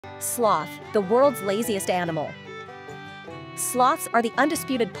Sloth, the world's laziest animal. Sloths are the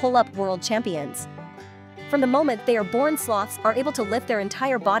undisputed pull-up world champions. From the moment they are born, sloths are able to lift their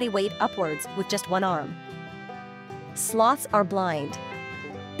entire body weight upwards with just one arm. Sloths are blind.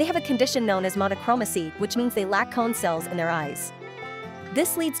 They have a condition known as monochromacy, which means they lack cone cells in their eyes.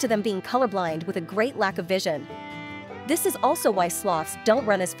 This leads to them being colorblind with a great lack of vision. This is also why sloths don't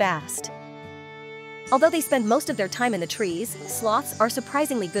run as fast. Although they spend most of their time in the trees, sloths are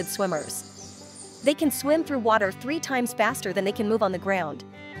surprisingly good swimmers. They can swim through water 3 times faster than they can move on the ground.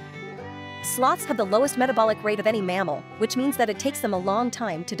 Sloths have the lowest metabolic rate of any mammal, which means that it takes them a long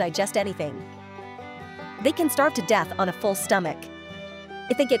time to digest anything. They can starve to death on a full stomach.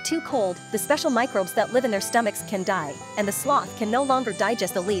 If they get too cold, the special microbes that live in their stomachs can die, and the sloth can no longer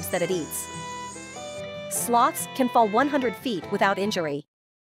digest the leaves that it eats. Sloths can fall 100 feet without injury.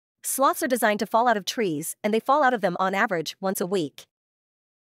 Sloths are designed to fall out of trees, and they fall out of them on average once a week.